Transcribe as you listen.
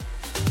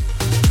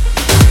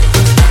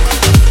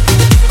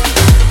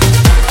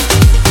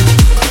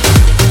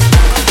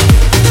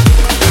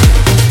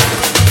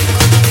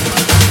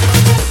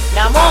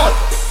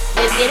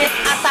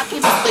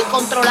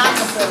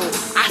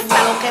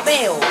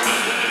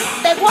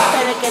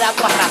tienes que dar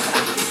tu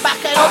arrastra. Pa'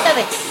 que no te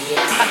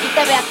descuides, pa' que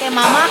te vea que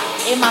mamá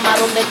es mamá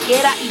donde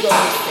quiera y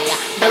donde sea.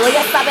 Me doy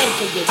a saber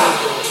que llegué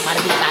yo,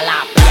 maldita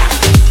lapa.